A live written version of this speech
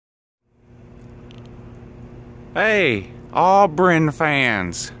Hey, Auburn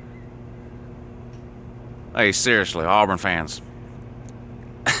fans. Hey, seriously, Auburn fans.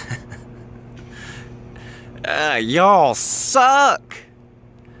 Y'all suck.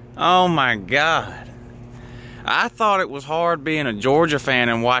 Oh my God. I thought it was hard being a Georgia fan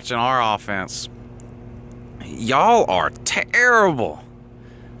and watching our offense. Y'all are terrible.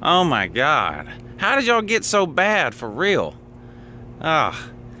 Oh my God. How did y'all get so bad for real?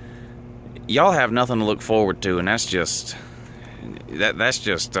 Y'all have nothing to look forward to, and that's just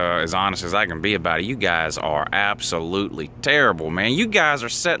as honest as I can be about it. You guys are absolutely terrible, man. You guys are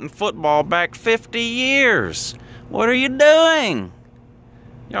setting football back 50 years. What are you doing?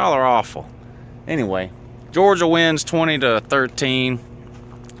 Y'all are awful. Anyway, Georgia wins 20-13.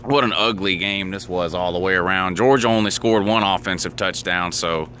 What an ugly game this was all the way around. Georgia only scored one offensive touchdown,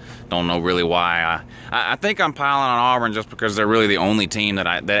 so don't know really why. I think I'm piling on Auburn just because they're really the only team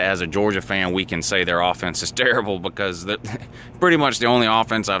that as a Georgia fan, we can say their offense is terrible, because they're pretty much the only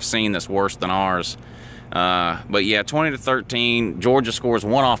offense I've seen that's worse than ours. But yeah, 20-13. Georgia scores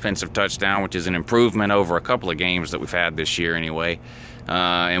one offensive touchdown, which is an improvement over a couple of games that we've had this year anyway.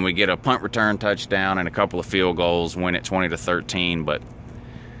 And we get a punt return touchdown and a couple of field goals, win it 20-13. But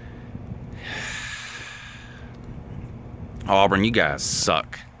Auburn, you guys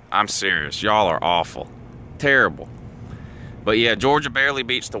suck. I'm serious. Y'all are awful. Terrible. But yeah, Georgia barely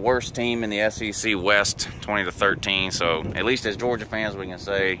beats the worst team in the SEC West 20-13. So at least as Georgia fans, we can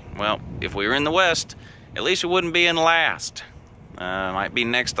say, well, if we were in the West, at least we wouldn't be in last. Might be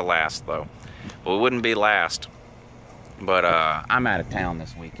next to last, though. But we wouldn't be last. But I'm out of town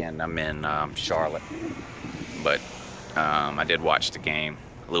this weekend. I'm in Charlotte. But I did watch the game.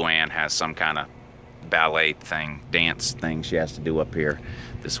 Luann has some kind of ballet thing, dance thing she has to do up here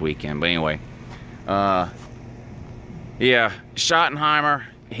this weekend. But anyway, yeah, Schottenheimer,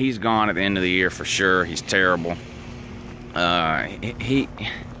 he's gone at the end of the year for sure. He's terrible.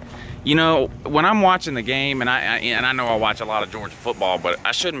 You know, when I'm watching the game, and I know I watch a lot of Georgia football, but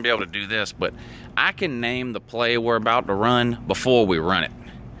I shouldn't be able to do this, but I can name the play we're about to run before we run it.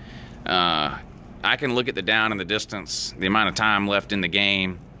 I can look at the down in the distance, the amount of time left in the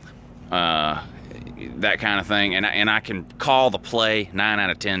game, that kind of thing, and I can call the play 9 out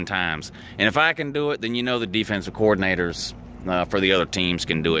of 10 times. And if I can do it, then you know the defensive coordinators for the other teams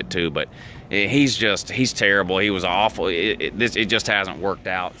can do it too. But he's terrible. He was awful. It just hasn't worked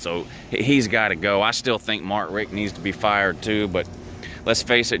out, so he's got to go. I still think Mark Richt needs to be fired too, but let's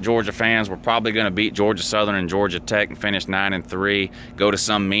face it, Georgia fans, we're probably going to beat Georgia Southern and Georgia Tech and finish 9-3, go to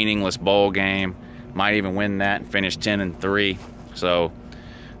some meaningless bowl game, might even win that and finish 10-3. So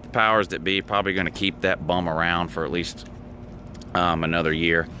the powers that be probably going to keep that bum around for at least another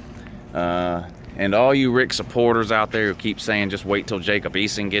year. And all you Rick supporters out there who keep saying just wait till Jacob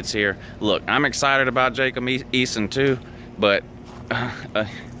Eason gets here, look, I'm excited about Jacob Eason too, but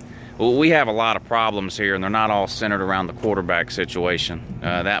we have a lot of problems here, and they're not all centered around the quarterback situation.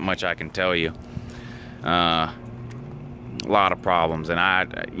 That much I can tell you. A lot of problems,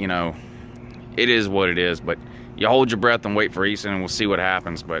 and you know, it is what it is. But you hold your breath and wait for Eason, and we'll see what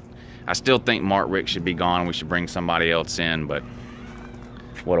happens. But I still think Mark Richt should be gone. We should bring somebody else in. But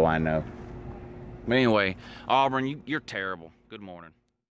what do I know? But anyway, Auburn, you're terrible. Good morning.